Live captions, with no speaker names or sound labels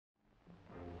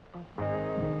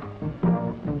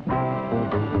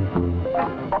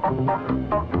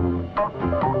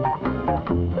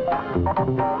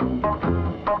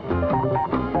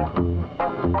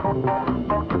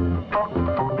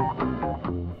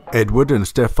Edward and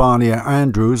Stephania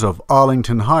Andrews of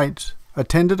Arlington Heights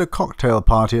attended a cocktail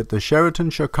party at the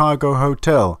Sheraton-Chicago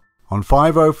Hotel on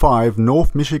 505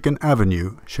 North Michigan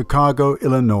Avenue, Chicago,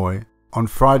 Illinois, on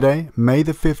Friday, May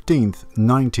the 15th,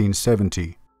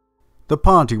 1970. The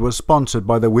party was sponsored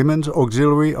by the Women's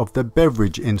Auxiliary of the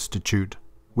Beverage Institute,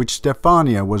 which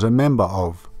Stephania was a member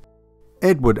of.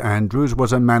 Edward Andrews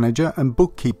was a manager and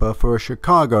bookkeeper for a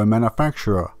Chicago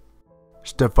manufacturer.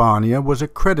 Stephania was a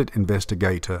credit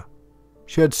investigator.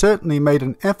 She had certainly made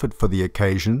an effort for the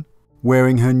occasion,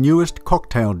 wearing her newest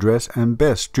cocktail dress and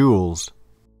best jewels.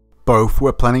 Both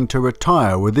were planning to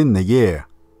retire within the year.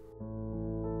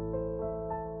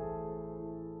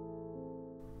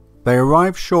 They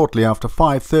arrived shortly after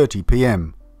 5:30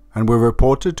 p.m. and were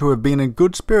reported to have been in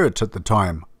good spirits at the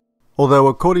time, although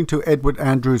according to Edward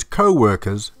Andrews'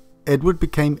 co-workers, Edward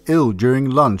became ill during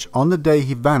lunch on the day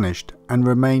he vanished and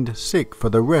remained sick for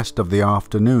the rest of the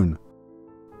afternoon.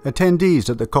 Attendees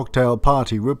at the cocktail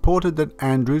party reported that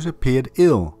Andrews appeared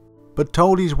ill, but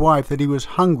told his wife that he was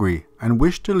hungry and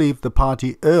wished to leave the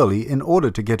party early in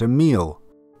order to get a meal.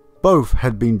 Both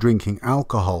had been drinking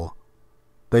alcohol.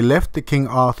 They left the King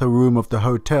Arthur room of the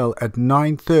hotel at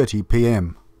 9:30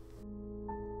 p.m.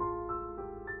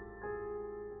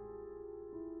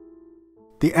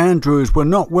 The Andrews were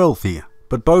not wealthy,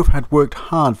 but both had worked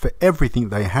hard for everything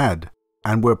they had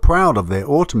and were proud of their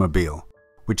automobile,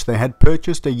 which they had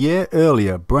purchased a year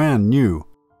earlier brand new.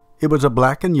 It was a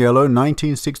black and yellow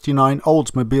 1969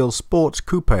 Oldsmobile sports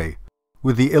coupe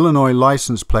with the Illinois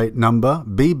license plate number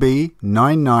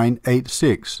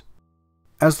BB9986.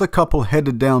 As the couple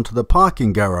headed down to the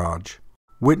parking garage,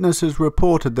 witnesses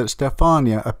reported that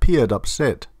Stephania appeared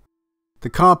upset. The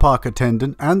car park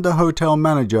attendant and the hotel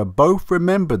manager both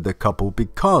remembered the couple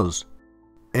because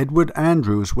Edward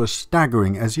Andrews was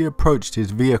staggering as he approached his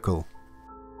vehicle.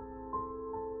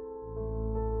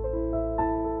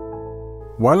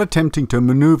 While attempting to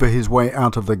maneuver his way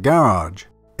out of the garage,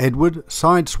 Edward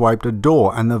sideswiped a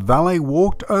door and the valet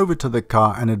walked over to the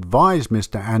car and advised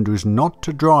Mr. Andrews not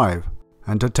to drive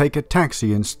and to take a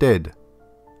taxi instead.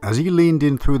 As he leaned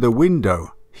in through the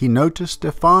window, he noticed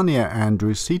Stephania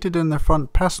Andrews seated in the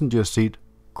front passenger seat,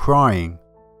 crying.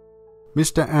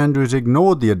 Mr. Andrews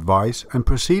ignored the advice and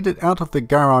proceeded out of the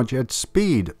garage at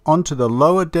speed onto the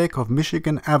lower deck of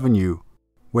Michigan Avenue,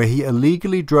 where he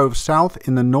illegally drove south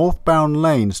in the northbound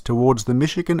lanes towards the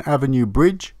Michigan Avenue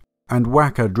Bridge and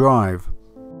Wacker Drive.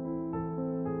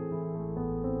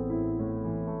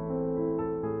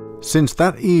 Since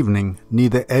that evening,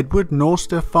 neither Edward nor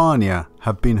Stephania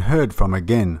have been heard from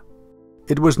again.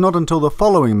 It was not until the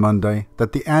following Monday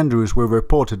that the Andrews were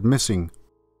reported missing.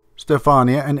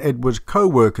 Stephania and Edward's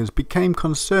co-workers became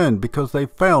concerned because they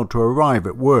failed to arrive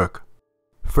at work.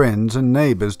 Friends and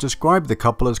neighbors described the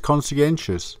couple as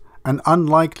conscientious and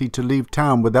unlikely to leave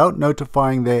town without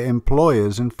notifying their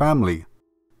employers and family.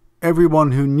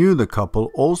 Everyone who knew the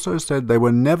couple also said they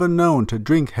were never known to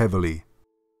drink heavily.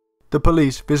 The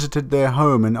police visited their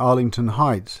home in Arlington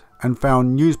Heights and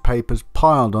found newspapers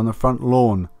piled on the front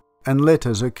lawn and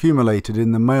letters accumulated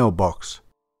in the mailbox.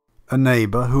 A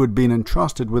neighbor who had been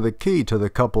entrusted with a key to the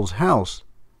couple's house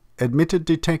admitted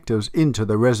detectives into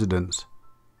the residence.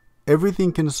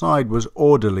 Everything inside was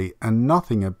orderly and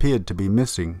nothing appeared to be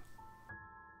missing.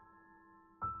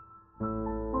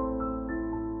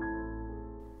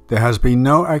 There has been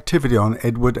no activity on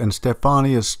Edward and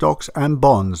Stephania's stocks and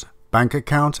bonds, bank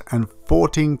accounts and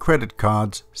 14 credit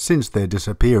cards since their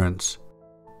disappearance.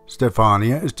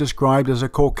 Stephania is described as a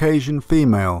Caucasian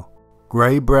female,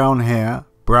 grey-brown hair,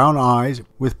 brown eyes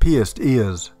with pierced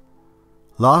ears.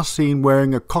 Last seen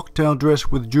wearing a cocktail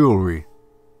dress with jewelry.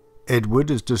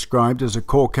 Edward is described as a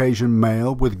Caucasian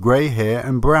male with grey hair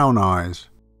and brown eyes.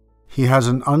 He has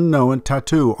an unknown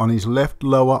tattoo on his left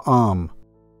lower arm.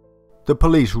 The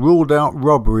police ruled out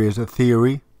robbery as a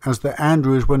theory, as the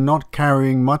Andrews were not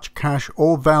carrying much cash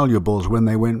or valuables when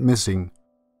they went missing,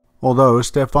 although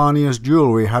Stephania's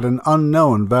jewelry had an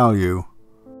unknown value.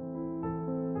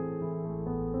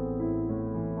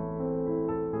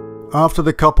 After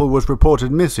the couple was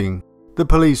reported missing, the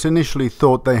police initially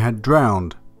thought they had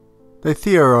drowned. They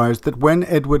theorized that when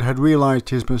Edward had realized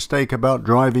his mistake about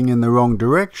driving in the wrong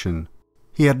direction,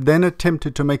 he had then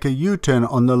attempted to make a U-turn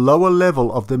on the lower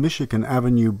level of the Michigan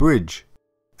Avenue Bridge,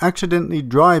 accidentally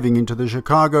driving into the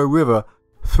Chicago River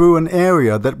through an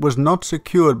area that was not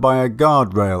secured by a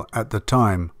guardrail at the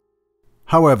time.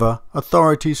 However,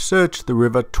 authorities searched the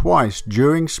river twice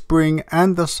during spring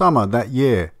and the summer that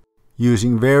year,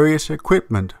 using various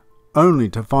equipment, only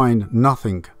to find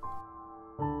nothing.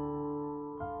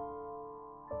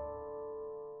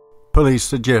 Police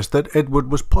suggest that Edward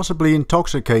was possibly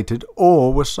intoxicated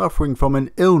or was suffering from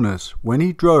an illness when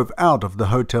he drove out of the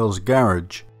hotel's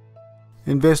garage.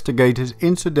 Investigators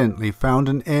incidentally found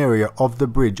an area of the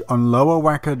bridge on Lower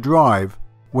Wacker Drive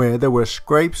where there were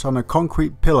scrapes on a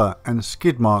concrete pillar and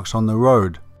skid marks on the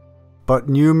road, but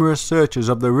numerous searches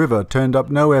of the river turned up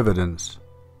no evidence.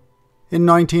 In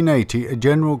 1980, a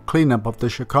general cleanup of the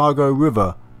Chicago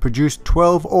River produced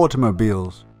 12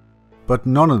 automobiles, but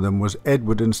none of them was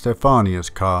Edward and Stephania's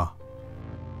car.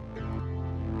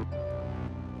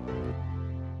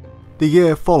 The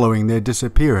year following their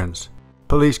disappearance,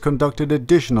 police conducted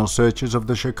additional searches of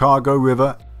the Chicago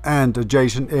River and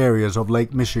adjacent areas of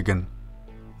Lake Michigan.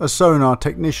 A sonar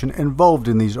technician involved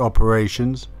in these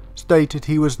operations stated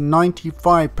he was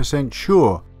 95%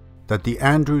 sure that the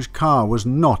Andrews car was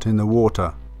not in the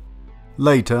water.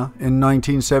 Later, in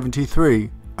 1973,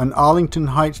 an Arlington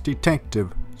Heights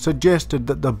detective suggested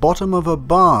that the bottom of a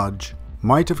barge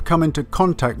might have come into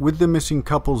contact with the missing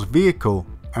couple's vehicle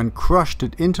and crushed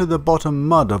it into the bottom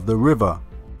mud of the river,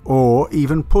 or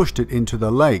even pushed it into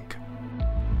the lake.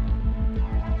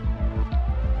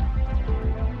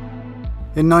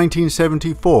 In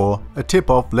 1974, a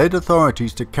tip-off led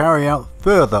authorities to carry out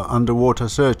further underwater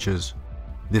searches,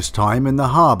 this time in the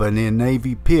harbour near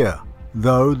Navy Pier,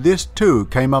 though this too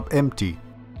came up empty.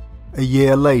 A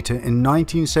year later, in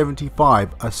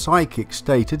 1975, a psychic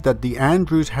stated that the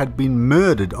Andrews had been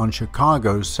murdered on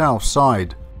Chicago's south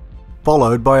side,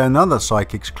 followed by another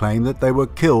psychic's claim that they were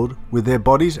killed with their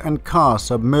bodies and car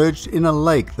submerged in a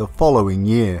lake the following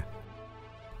year.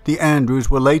 The Andrews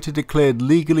were later declared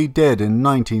legally dead in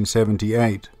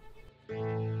 1978.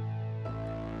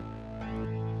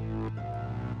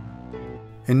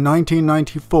 In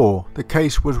 1994, the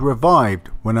case was revived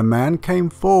when a man came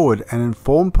forward and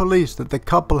informed police that the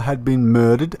couple had been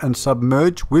murdered and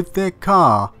submerged with their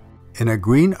car in a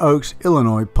Green Oaks,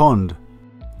 Illinois pond.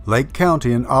 Lake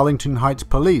County and Arlington Heights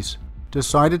police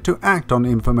decided to act on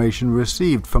information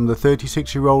received from the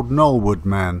 36-year-old Knollwood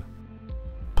man.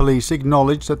 Police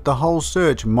acknowledged that the whole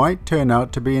search might turn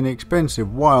out to be an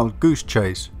expensive wild goose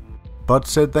chase, but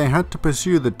said they had to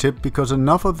pursue the tip because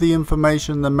enough of the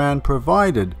information the man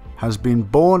provided has been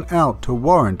borne out to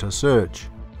warrant a search.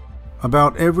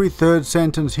 About every third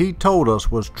sentence he told us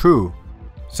was true,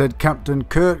 said Captain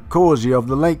Kurt Causey of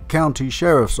the Lake County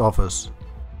Sheriff's Office.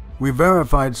 We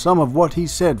verified some of what he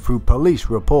said through police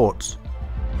reports.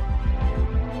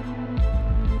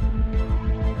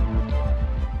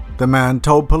 The man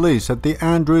told police that the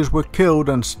Andrews were killed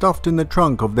and stuffed in the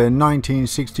trunk of their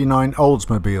 1969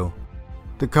 Oldsmobile.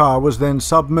 The car was then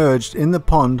submerged in the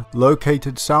pond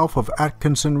located south of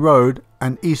Atkinson Road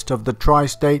and east of the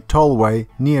Tri-State Tollway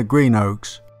near Green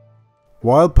Oaks.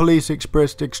 While police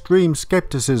expressed extreme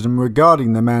skepticism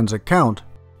regarding the man's account,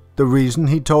 the reason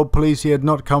he told police he had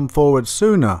not come forward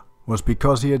sooner was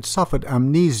because he had suffered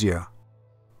amnesia.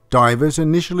 Divers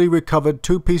initially recovered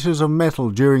 2 pieces of metal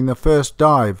during the first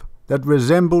dive that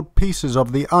resembled pieces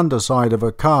of the underside of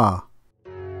a car.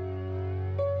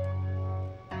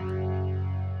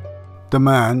 The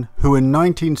man, who in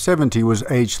 1970 was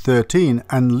age 13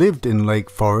 and lived in Lake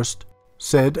Forest,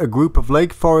 said a group of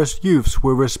Lake Forest youths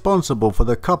were responsible for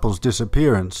the couple's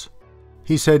disappearance.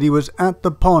 He said he was at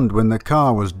the pond when the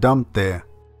car was dumped there.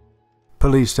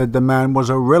 Police said the man was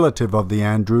a relative of the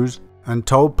Andrews and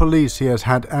told police he has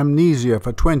had amnesia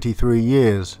for 23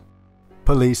 years.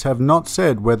 Police have not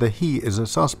said whether he is a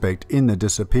suspect in the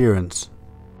disappearance.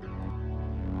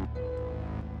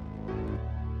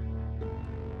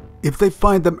 If they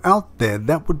find them out there,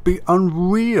 that would be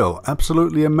unreal,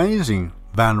 absolutely amazing,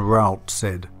 Van Rault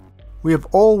said. We have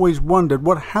always wondered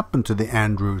what happened to the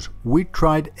Andrews. We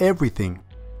tried everything.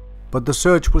 But the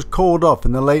search was called off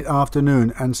in the late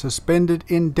afternoon and suspended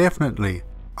indefinitely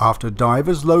after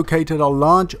divers located a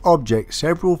large object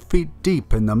several feet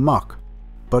deep in the muck,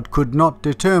 but could not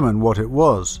determine what it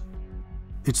was.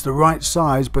 It's the right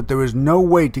size, but there is no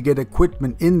way to get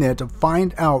equipment in there to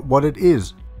find out what it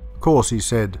is, Causey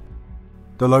said.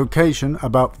 The location,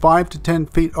 about 5 to 10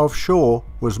 feet offshore,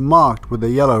 was marked with a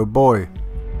yellow buoy.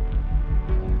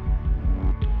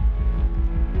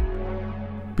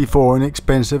 Before an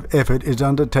expensive effort is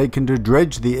undertaken to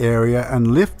dredge the area and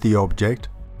lift the object,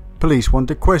 police want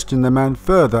to question the man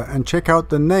further and check out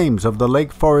the names of the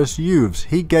Lake Forest youths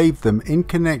he gave them in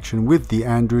connection with the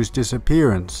Andrews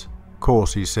disappearance,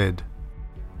 Causey said.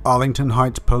 Arlington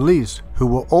Heights police, who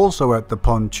were also at the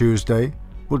pond Tuesday,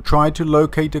 will try to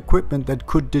locate equipment that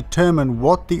could determine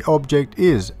what the object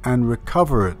is and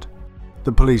recover it,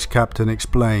 the police captain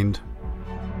explained.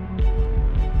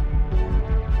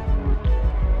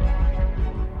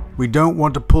 "We don't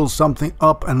want to pull something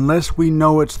up unless we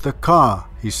know it's the car,"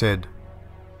 he said.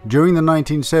 During the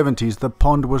 1970s, the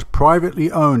pond was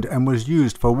privately owned and was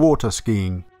used for water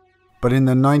skiing. But in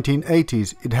the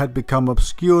 1980s, it had become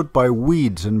obscured by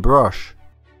weeds and brush.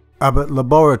 Abbott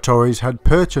Laboratories had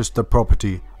purchased the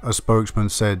property, a spokesman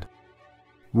said.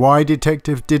 Why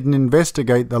detectives didn't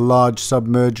investigate the large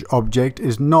submerged object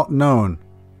is not known.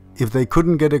 If they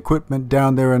couldn't get equipment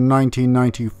down there in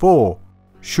 1994,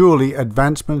 surely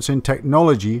advancements in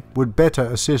technology would better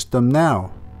assist them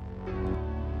now.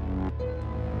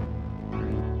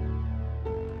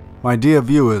 My dear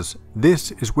viewers,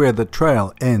 this is where the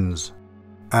trail ends.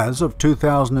 As of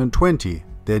 2020,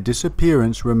 their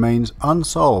disappearance remains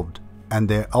unsolved and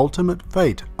their ultimate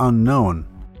fate unknown.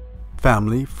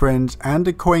 Family, friends and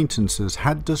acquaintances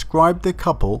had described the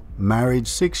couple, married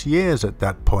 6 years at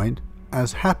that point,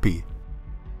 as happy.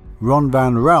 Ron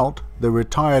Van Ralt, the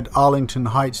retired Arlington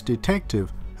Heights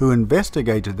detective who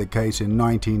investigated the case in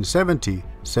 1970,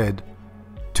 said,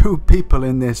 "Two people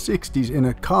in their 60s in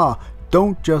a car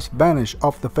don't just vanish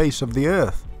off the face of the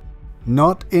earth.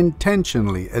 Not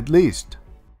intentionally, at least."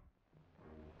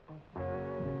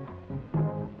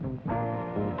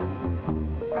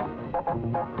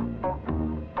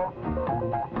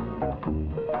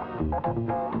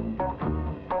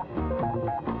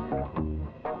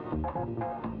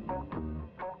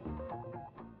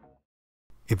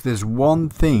 If there's one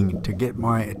thing to get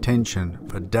my attention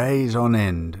for days on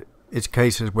end, it's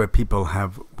cases where people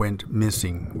have went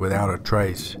missing without a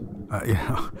trace.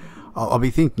 I'll be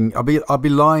thinking, I'll be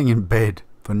lying in bed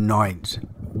for nights,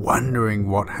 wondering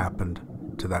what happened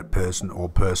to that person or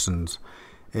persons.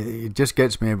 It just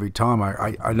gets me every time.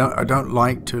 I don't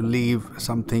like to leave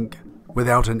something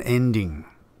without an ending.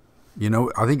 You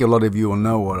know, I think a lot of you will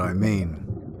know what I mean.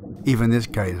 Even in this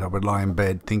case, I would lie in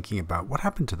bed thinking about what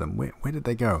happened to them. Where did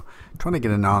they go? Trying to get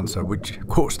an answer, which of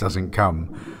course doesn't come.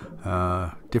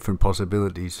 Different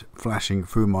possibilities flashing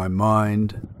through my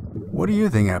mind. What do you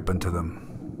think happened to them?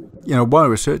 You know, while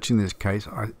researching this case,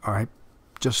 I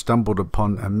just stumbled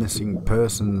upon a missing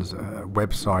persons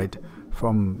website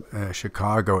from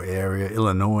Chicago area,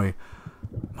 Illinois.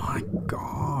 My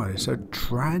God, it's so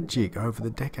tragic over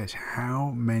the decades. How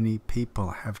many people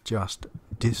have just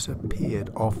disappeared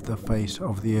off the face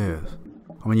of the earth?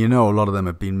 I mean, you know, a lot of them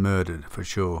have been murdered for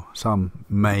sure. Some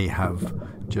may have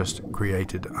just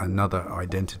created another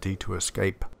identity to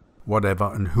escape whatever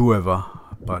and whoever,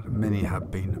 but many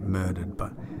have been murdered.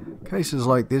 But cases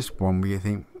like this one where you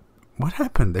think, what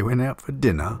happened? They went out for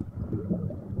dinner.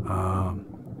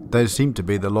 There seem to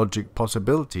be the logic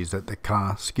possibilities that the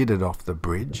car skidded off the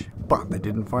bridge, but they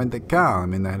didn't find the car. I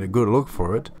mean, they had a good look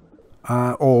for it.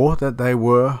 Or that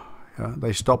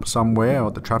they stopped somewhere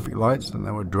at the traffic lights and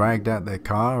they were dragged out their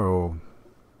car or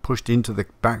pushed into the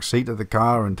back seat of the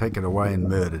car and taken away and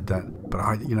murdered. But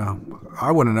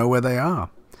I want to know where they are.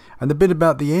 And the bit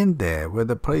about the end there, where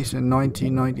the police in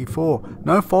 1994,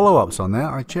 no follow-ups on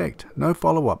that, I checked, no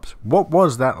follow-ups. What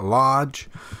was that large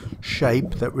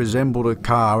shape that resembled a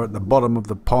car at the bottom of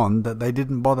the pond that they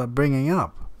didn't bother bringing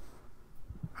up?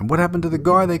 And what happened to the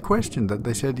guy they questioned, that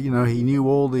they said, you know, he knew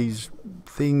all these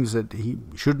things that he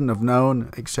shouldn't have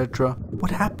known, etc. What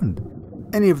happened?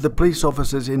 Any of the police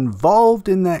officers involved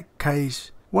in that case,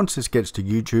 once this gets to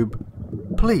YouTube,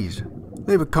 please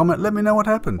leave a comment, let me know what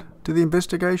happened to the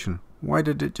investigation. Why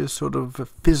did it just sort of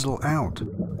fizzle out?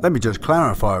 Let me just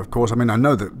clarify, of course. I mean, I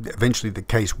know that eventually the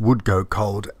case would go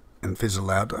cold and fizzle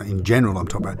out in general, I'm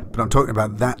talking about, but I'm talking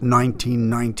about that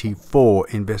 1994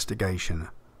 investigation.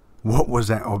 What was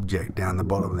that object down the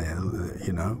bottom there,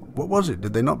 you know? What was it?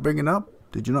 Did they not bring it up?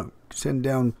 Did you not send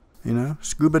down, you know,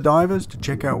 scuba divers to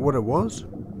check out what it was?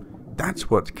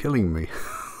 That's what's killing me.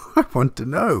 I want to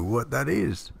know what that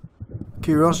is.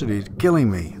 Curiosity is killing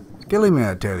me. It's killing me,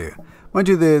 I tell you. Mind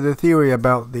you, the theory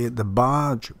about the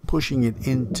barge pushing it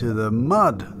into the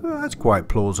mud, that's quite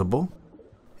plausible.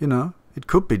 You know, it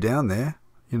could be down there,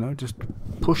 you know, just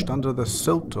pushed under the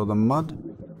silt or the mud.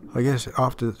 I guess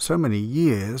after so many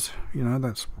years, you know,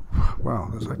 that's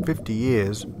like 50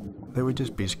 years, there would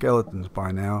just be skeletons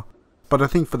by now. But I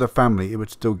think for the family, it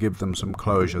would still give them some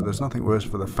closure. There's nothing worse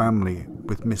for the family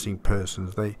with missing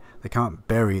persons. They can't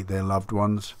bury their loved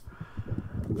ones.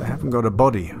 They haven't got a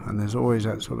body, and there's always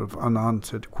that sort of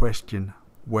unanswered question,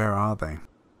 where are they?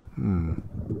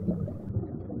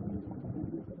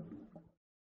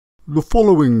 The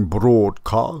following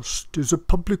broadcast is a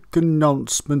public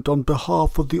announcement on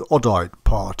behalf of the Oddite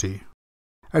party.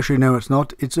 Actually, no, it's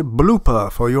not. It's a blooper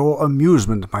for your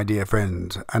amusement, my dear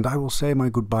friends, and I will say my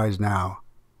goodbyes now.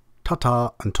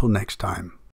 Ta-ta until next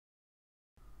time.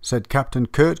 Said Captain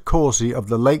Kurt Corsi of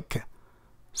the Lake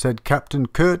said Captain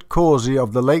Kurt Causey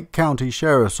of the Lake County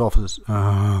Sheriff's Office.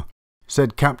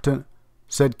 Said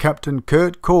Captain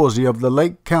Kurt Causey of the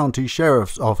Lake County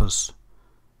Sheriff's Office.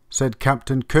 Said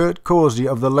Captain Kurt Causey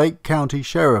of the Lake County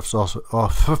Sheriff's Office.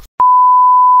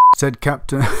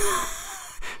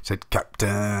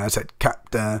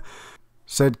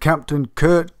 Said Captain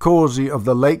Kurt Causey of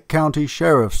the Lake County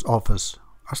Sheriff's Office.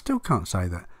 I still can't say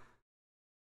that.